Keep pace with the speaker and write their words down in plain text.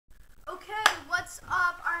What's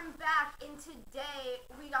up? I'm back, and today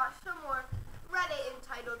we got some more Reddit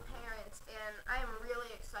entitled parents, and I'm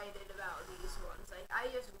really excited about these ones. Like,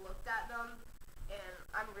 I just looked at them, and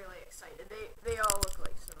I'm really excited. They all look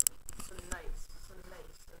like some nice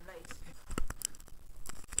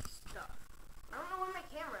stuff. I don't know where my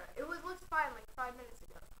camera. It looked fine like 5 minutes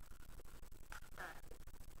ago. Alright.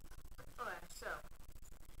 Okay, so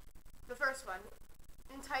the first one,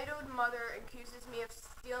 entitled "Mother accuses me of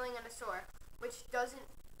stealing in a store, which does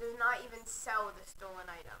not even sell the stolen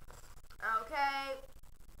item." Okay,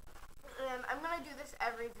 and I'm gonna do this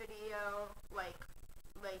every video, like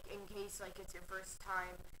in case it's your first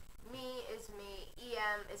time. Me is me.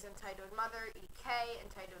 EM is entitled "Mother." EK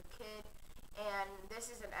entitled "Kid," and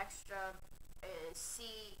this is an extra.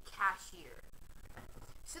 C cashier.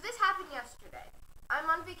 So this happened yesterday. I'm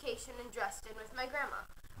on vacation in Dresden with my grandma.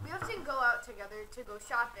 We often go out together to go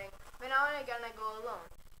shopping, but now and again I go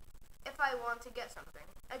alone if I want to get something.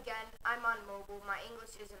 Again, I'm on mobile. My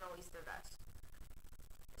English isn't always the best.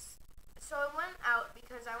 So I went out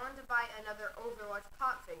because I wanted to buy another Overwatch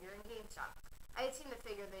pop figure in GameStop. I had seen the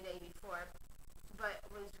figure the day before, but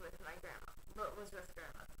was with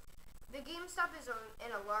grandma. The GameStop is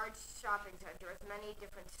in a large shopping center with many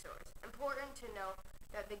different stores. Important to know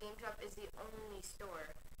that the GameStop is the only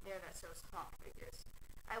store there that sells pop figures.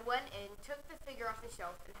 I went in, took the figure off the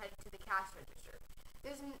shelf, and headed to the cash register.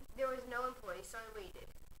 There was no employee, so I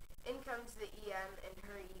waited. In comes the EM and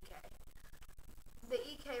her EK. The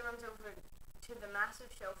EK runs over to the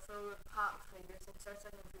massive shelf filled with pop figures and starts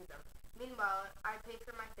looking through them. Meanwhile, I pay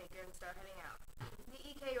for my figure and start heading out. The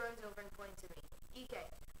EK runs over and points at me. EK,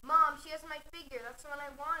 "Mom, she has my figure. That's the one I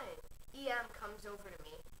wanted." EM comes over to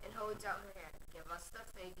me and holds out her hand. "Give us the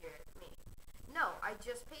figure." Me, "No, I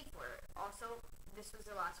just paid for it. Also, this was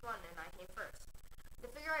the last one, and I came first." The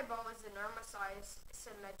figure I bought was the normal size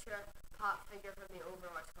Symmetra pop figure from the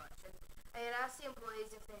Overwatch collection. I had asked the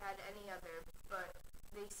employees if they had any other, but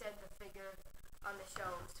they said the figure on the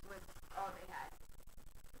shelves was all they had.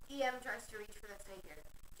 EM tries to reach for the figure.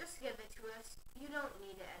 "Just give it to us. You don't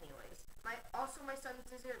need it anyways. My son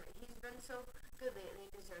deserves it. He's been so good lately.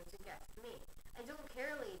 He deserves a gift." Me, "I don't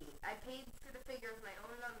care, lady. I paid for the figure with my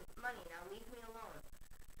own money. Now leave me alone."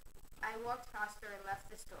 I walked past her and left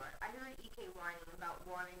the store. I heard EK whining about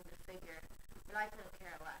wanting the figure, but I couldn't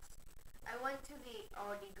care less. I went to the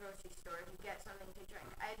Aldi grocery store to get something to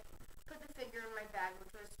drink. I put the figure in my bag,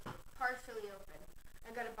 which was partially open.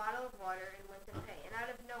 I got a bottle of water and went to pay, and out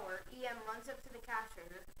of nowhere, EM runs up to the cash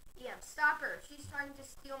register. "EM, stop her. She's trying to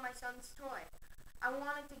steal my son's toy. I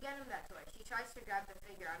wanted to get him that toy." She tries to grab the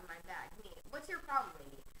figure out of my bag. Me, "What's your problem,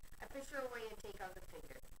 lady?" I push her away and take out the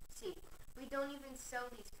figure. "See, we don't even sell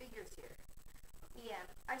these figures here." EM,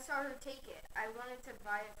 "I saw her take it. I wanted to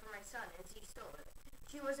buy it for my son, and she stole it.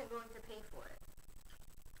 She wasn't going to pay for it."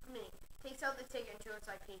 Me, takes out the ticket and shows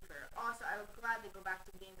I paid for it. "Also, I would gladly go back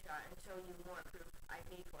to GameStop and show you more proof I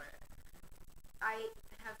paid for it. I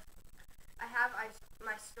have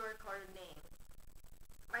my store card name.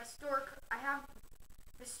 I have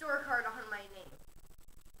the store card on my name.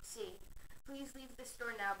 See, please leave the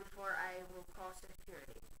store now before I will call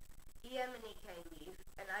security." EM and EK leave,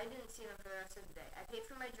 and I didn't see them for the rest of the day. I paid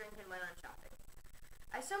for my drink and went on shopping.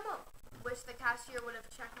 I somewhat wish the cashier would have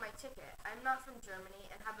checked my ticket. I'm not from Germany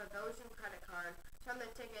and have a Belgian credit card, so on the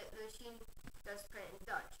ticket the machine does print in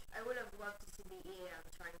Dutch. I would have loved to see the EM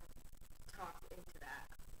trying to talk into that.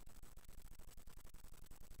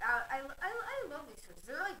 I love these stories.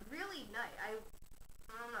 They're really nice. I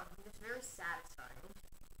don't know. It's very satisfying.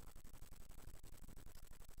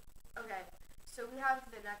 Okay, so we have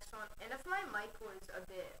the next one. And if my mic was a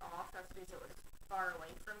bit off, that's because it was far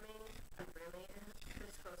away from me. Really,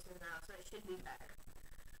 it's closer now, so it should be better.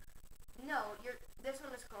 No, this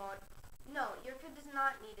one is called, "No, your kid does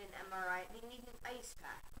not need an MRI. They need an ice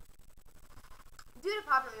pack." Due to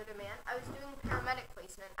popular demand, I was doing paramedic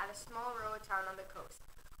placement at a small rural town on the coast.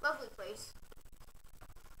 Lovely place.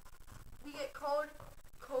 We get cold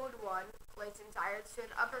one, lights and tires, to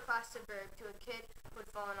an upper-class suburb, to a kid who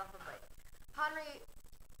had fallen off a bike. Upon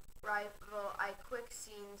arrival, I quick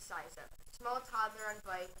scene size up. Small toddler on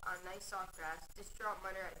bike on nice soft grass, distraught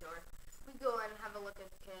mother at door. We go in and have a look at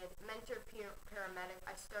the kid. Mentor paramedic.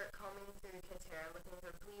 I start combing through the kid's hair, looking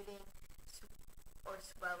for bleeding or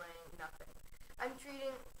swelling. Nothing. I'm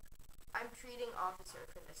treating officer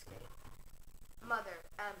for this kid. Mother,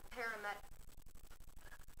 paramedic.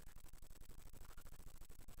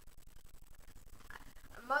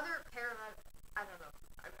 Mother, paramedic. I don't know.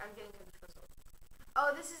 I'm getting confused.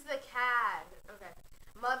 Oh, this is the CAD. Okay.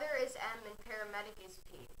 Mother is M and paramedic is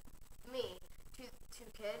P. Me, to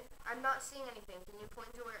kid. "I'm not seeing anything. Can you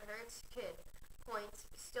point to where it hurts?" Kid, point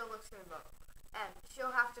still looks remote. M,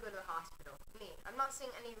 she'll have to go to the hospital. Me, I'm not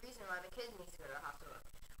seeing any reason why the kid needs to go to the hospital.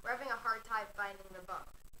 We're having a hard time finding the bump.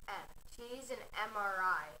 M, she needs an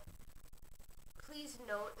MRI. Please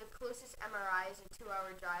note, the closest MRI is a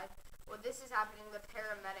 2-hour drive. While this is happening, the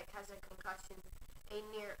paramedic has a concussion, a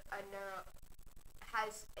neuro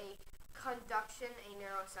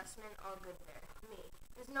assessment, all good there. Me,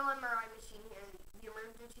 there's no MRI machine here. The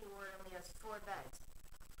emergency ward only has 4 beds.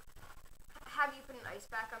 Have you put an ice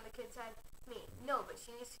pack on the kid's head? Me, no, but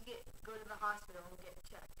she needs to go to the hospital and get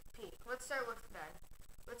checked. P, let's start with that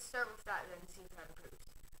then and see if that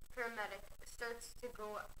improves. Paramedic starts to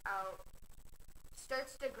grab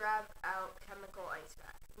out chemical ice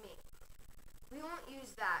pack. Me, we won't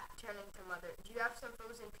use that. Turning to mother, do you have some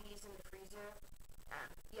frozen peas in the freezer?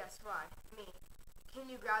 Yes, why? Me, can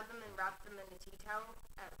you grab them and wrap them in a tea towel?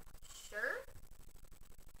 Sure.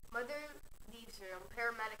 Mother leaves room.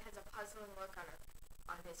 Paramedic has a puzzling look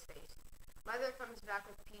on his face. Mother comes back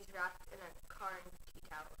with peas wrapped in a car and tea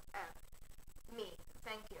towel. Me,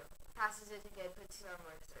 thank you. Passes it to kid, puts it on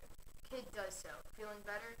moisture. Kid does so. Feeling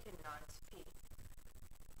better? Kid nods. P,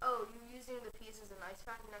 oh, you're using the peas as an ice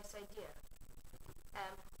pack? Nice idea.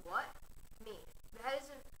 What? Me, the head is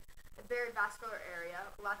a buried vascular area,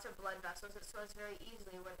 lots of blood vessels. It swells very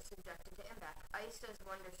easily when it's subjected to impact. Ice does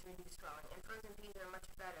wonders to reduce swelling, and frozen peas are much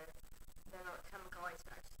better than chemical ice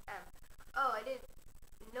packs. Oh, I didn't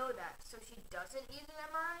know that. So she doesn't need an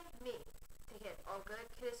MRI? Me, to kid, all good?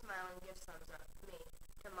 Kid is smiling, gives thumbs up. Me,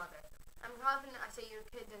 to mother, I'm confident I say your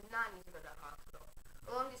kid does not need to go to the hospital.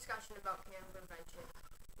 A long discussion about care and prevention.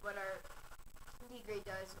 What our D grade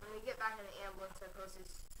does. When we get back in the ambulance, our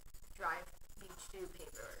closest drive beach to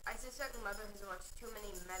paperwork. I suspect mother has watched too many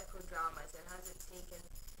medical dramas and hasn't taken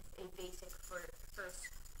a basic first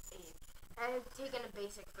aid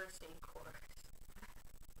course.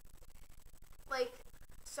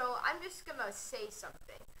 So I'm just gonna say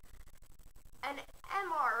something. An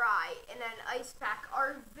MRI and an ice pack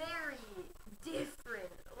are very different.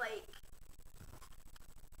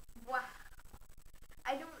 What?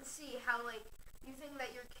 I don't see how, you think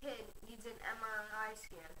that your kid needs an MRI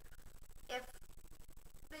scan if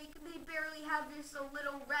they barely have just a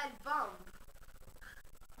little red bump.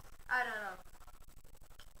 I don't know.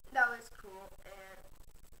 That was cool. And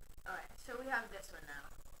alright, so we have this one now.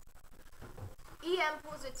 EM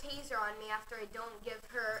pulls a taser on me after I don't give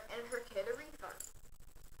her and her kid a refund.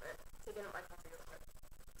 Taking up my coffee real quick.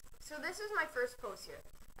 So this is my first post here.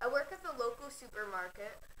 I work at the local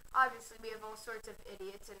supermarket. Obviously, we have all sorts of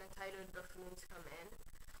idiots and entitled buffoons come in,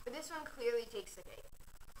 but this one clearly takes the cake.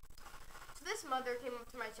 So this mother came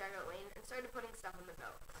up to my checkout lane and started putting stuff in the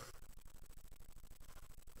belt.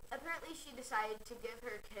 Apparently, she decided to give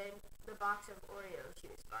her kid the box of Oreos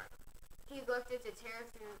she was buying. He looked at to tear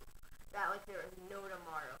through that like there was no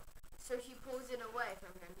tomorrow. So she pulls it away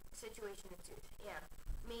from him. Situation ensues. Yeah.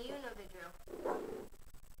 Me, you know the drill.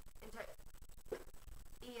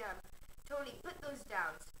 Tony, put those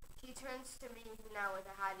down. She turns to me now with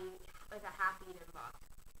a half-eaten box.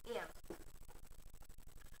 Yeah.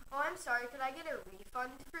 Oh, I'm sorry. Could I get a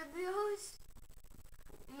refund for those?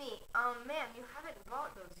 Me, ma'am, you haven't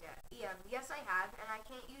bought those yet. Yeah, yes I have, and I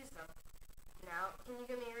can't use them. Now, can you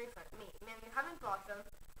give me a refund? Me, ma'am, you haven't bought them.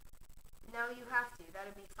 No, you have to.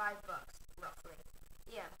 That'd be $5, roughly.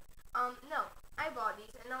 Yeah. No, I bought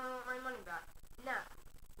these, and now I want my money back. Now,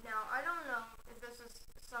 I don't know if this was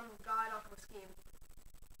some god-awful scheme,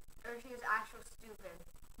 or if she was actually stupid.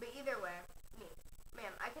 But either way, me,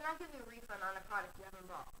 ma'am, I cannot give you a refund on a product you haven't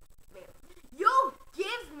bought. Ma'am, you'll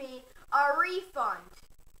give me a refund!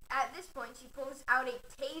 At this point, she pulls out a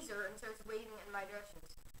taser and starts waving it in my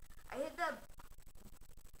directions. I hit the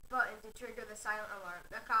button to trigger the silent alarm.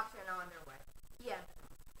 The cops are now on their way. Yeah.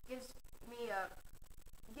 Give me a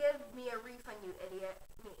refund, you idiot.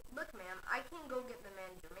 Me. Look, ma'am, I can go get the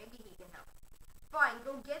manager. Maybe he can help. Fine,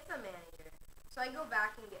 go get the manager. So I go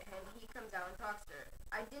back and get him. He comes out and talks to her.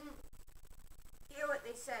 I didn't hear what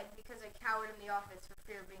they said because I cowered in the office for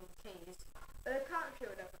fear of being tased. But the cop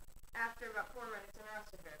showed up after about 4 minutes and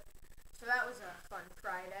arrested her. So that was a fun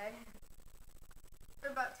Friday. For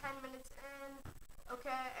about 10 minutes in,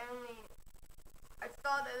 okay, I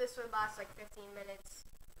thought that this would last like 15 minutes.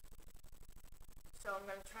 So I'm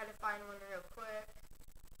gonna try to find one real quick.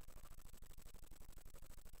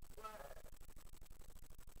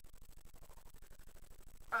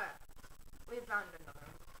 Alright, we found another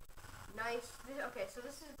one. Nice. Okay, so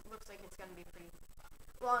this looks like it's gonna be a pretty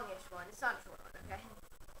longish one. It's not a short one, okay?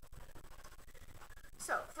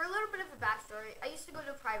 So, for a little bit of a backstory, I used to go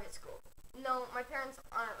to a private school. No, my parents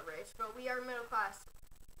aren't rich, but we are middle class.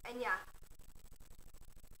 And yeah,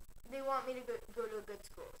 they want me to go to a good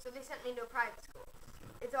school. So they sent me to a private school.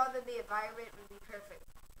 They thought that the environment would be perfect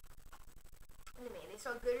to me. They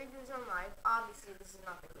saw good reviews online. Obviously, this is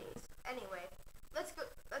not the case. Anyway, let's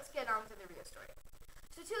get on to the real story.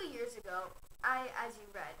 So 2 years ago, I, as you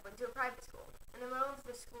read, went to a private school. In the middle of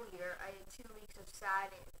the school year, I had 2 weeks of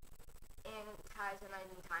sad and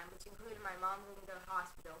agonizing time, which included my mom going to the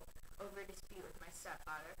hospital over a dispute with my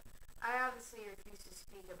stepfather. I obviously refused to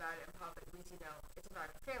speak about it in public because, it's about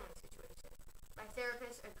a family situation. My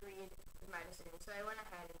therapist agreed with my decision, so I went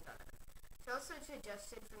ahead and done it. She also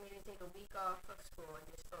suggested for me to take a week off of school and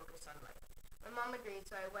just focus on life. My mom agreed,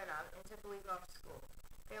 so I went out and took a week off school.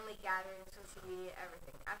 Family gatherings, social media,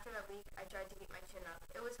 everything. After that week, I tried to keep my chin up.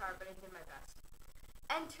 It was hard, but I did my best.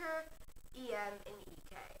 Enter EM and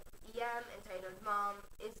EK. EM, entitled Mom,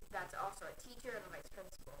 that's also a teacher and a vice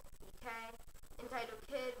principal. EK, entitled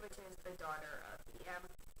Kid, which is the daughter of EM.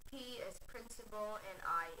 P is principal, and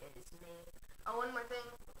I is me. Oh, one more thing,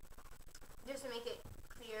 just to make it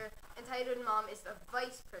clear, entitled Mom is the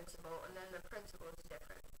vice principal, and then the principal is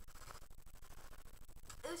different.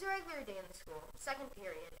 It was a regular day in the school, second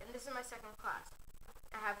period, and this is my second class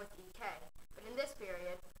I have with EK. But in this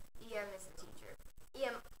period, EM is the teacher.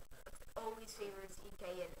 EM always favors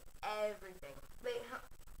EK in everything.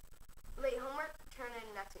 Late homework, turn in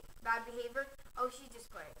next week. Bad behavior, oh, she's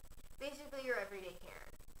just playing. Basically, your everyday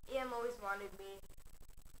Karen. EM always wanted me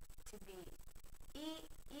to be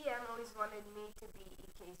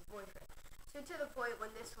EK's boyfriend. So to the point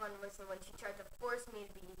when this one was the one she tried to force me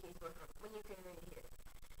to be EK's boyfriend, when you can read here.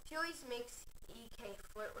 She always makes EK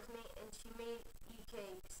flirt with me, and she made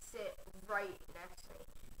EK sit right next to me.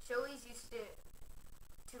 She always used to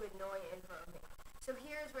annoy in front of me. So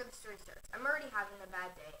here's where the story starts. I'm already having a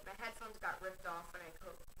bad day. My headphones got ripped off when I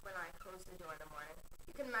closed the door in the morning.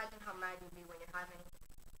 You can imagine how mad you'd be when you're having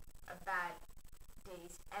a bad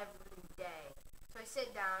days every day. So I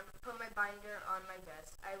sit down, put my binder on my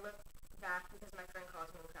desk. I look back because my friend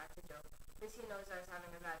calls me and cracks a joke, because he knows I was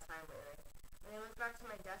having a bad time lately. When I look back to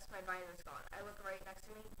my desk, my binder's gone. I look right next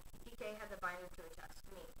to me. EK had the binder to her chest.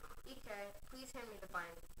 Me. EK, please hand me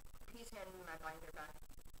my binder back.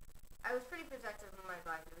 I was pretty protective of my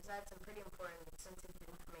binder because I had some pretty important and sensitive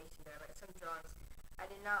information there, like some drawings I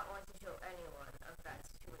did not want to show anyone of that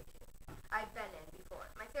situation I've been in before.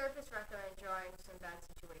 My therapist recommended drawing some bad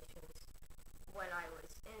situations when I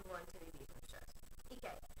was in one to relieve some stress.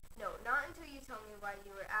 EK, no, not until you tell me why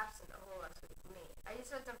you were absent the whole last week. Me, I just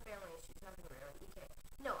had some family issues, nothing really. EK,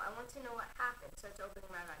 no, I want to know what happened, so it's opening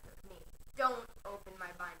my binder. Me, don't open my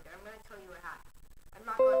binder. I'm going to tell you what happened. I'm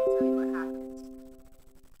not going to tell you what happens.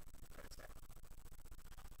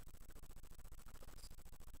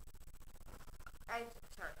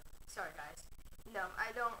 Sorry guys. No,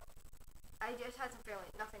 I don't. I just had some family,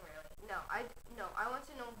 nothing really. No, I want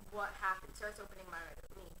to know what happened. Starts opening my binder.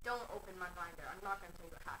 Me, don't open my binder. I'm not going to tell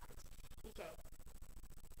you what happens.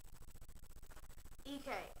 EK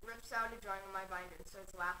rips out a drawing of my binder and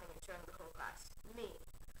starts laughing and showing the whole class. Me,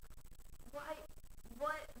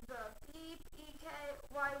 what the beep, EK?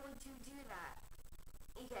 Why would you do that?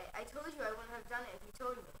 EK, I told you I wouldn't have done it if you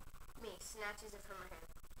told me. Me, snatches it from her hand.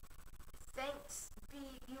 Thanks,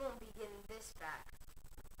 B, you won't be getting this back.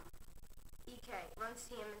 EK runs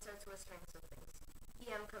to EM and starts whispering some things.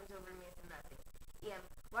 EM comes over to me with a message. EM,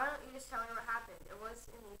 why don't you just tell her what happened? It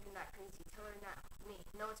wasn't even that crazy. Tell her now. Me,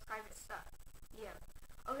 no, it's private stuff. EM,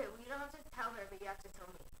 okay, well, you don't have to tell her, but you have to tell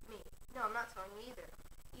me. Me, no, I'm not telling you either.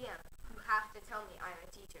 EM, you have to tell me I'm a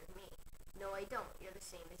teacher. Me, no, I don't. You're the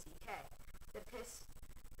same as EK. The piss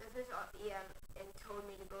off EM and told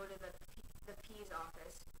me to go to the P's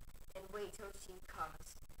office and wait till she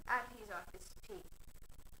comes. At P's office, P,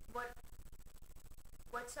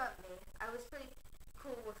 what's up, me? I was pretty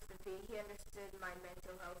cool with the P. He understood my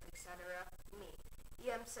mental health, etc. Me,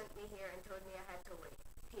 EM sent me here and told me I had to wait.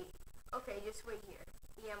 P, okay, just wait here.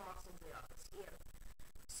 EM walks into the office. EM,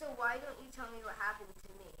 so why don't you tell me what happened to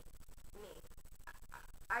me? Me,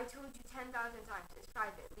 I told you 10,000 times. It's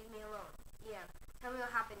private. Leave me alone. EM, tell me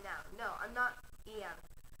what happened now. No, I'm not. EM,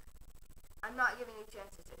 I'm not giving you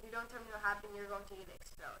chances. If you don't tell me what happened, you're going to get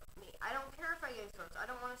expelled. Me, I don't care if I get expelled. I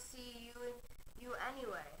don't want to see you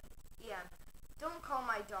anyway. EM, don't call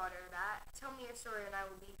my daughter that. Tell me your story and I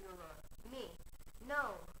will leave you alone. Me,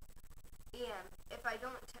 no. EM, if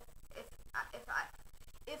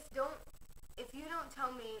you don't tell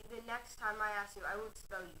me the next time I ask you, I will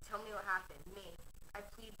expel you. Tell me what happened. Me, I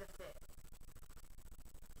plead the fifth.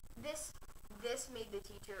 This made the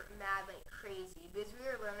teacher mad like crazy because we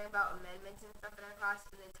were learning about amendments and stuff in our class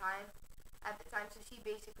at the time, so she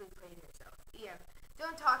basically played herself. EM,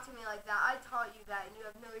 don't talk to me like that. I taught you that and you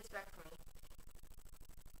have no respect for me.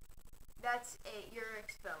 that's it. You're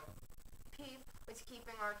expelled. P was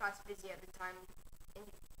keeping our class busy at the time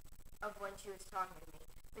of when she was talking to me.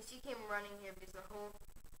 But she came running here because the whole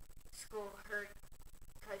school heard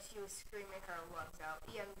because she was screaming her lungs out.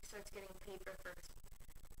 EM starts getting paper for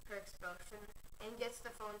expulsion and gets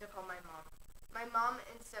the phone to call my mom. My mom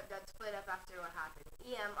and stepdad split up after what happened.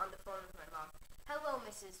 EM on the phone with my mom. Hello,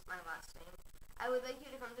 Mrs. My last name. I would like you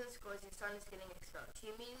to come to the school as your son is getting expelled. She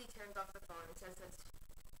immediately turns off the phone and says that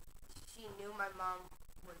she knew my mom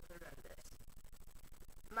would prevent this.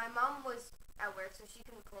 My mom was at work, so she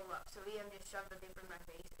couldn't pull up, so EM just shoved the paper in my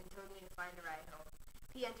face and told me to find a ride home.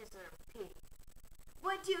 P enters the room. P.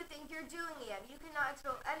 What do you think you're doing, EM? You cannot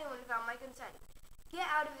expel anyone without my consent. Get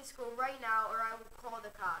out of the school right now, or I will call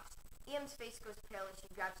the cops. EM's face goes pale as she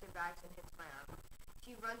grabs her bags and hits my arm.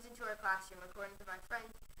 She runs into her classroom. According to my friend,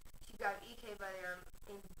 she grabbed EK by the arm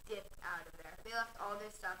and dipped out of there. They left all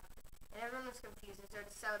their stuff, and everyone was confused and started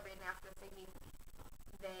celebrating after thinking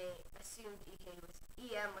they assumed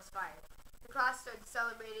EM was fired. The class started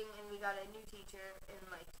celebrating, and we got a new teacher in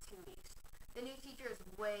like 2 weeks. The new teacher is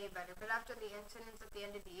way better, but after the incidents at the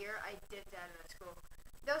end of the year, I dipped out of the school.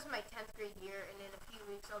 That was my 10th grade year, and in a few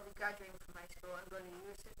weeks I'll be graduating from high school and going to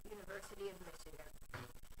University of Michigan.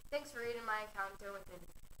 Thanks for reading my encounter with an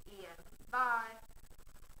EM. Bye.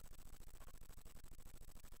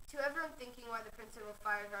 To everyone thinking why the principal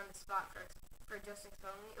fired her on the spot for just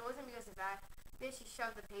expelling me, it wasn't because of that. Because she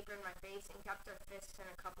shoved the paper in my face and kept her fists in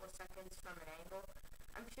a couple of seconds from an angle.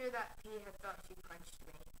 I'm sure that P had thought she punched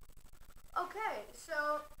me. Okay,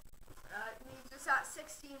 so we just got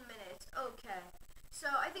 16 minutes. Okay. So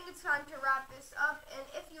I think it's time to wrap this up, and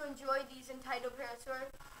if you enjoyed these entitled parent stories,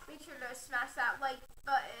 make sure to smash that like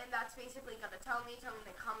button. That's basically gonna tell me in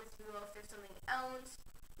the comments below if there's something else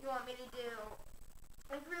you want me to do,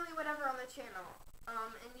 like really whatever on the channel.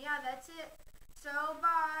 And yeah, that's it. So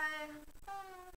bye.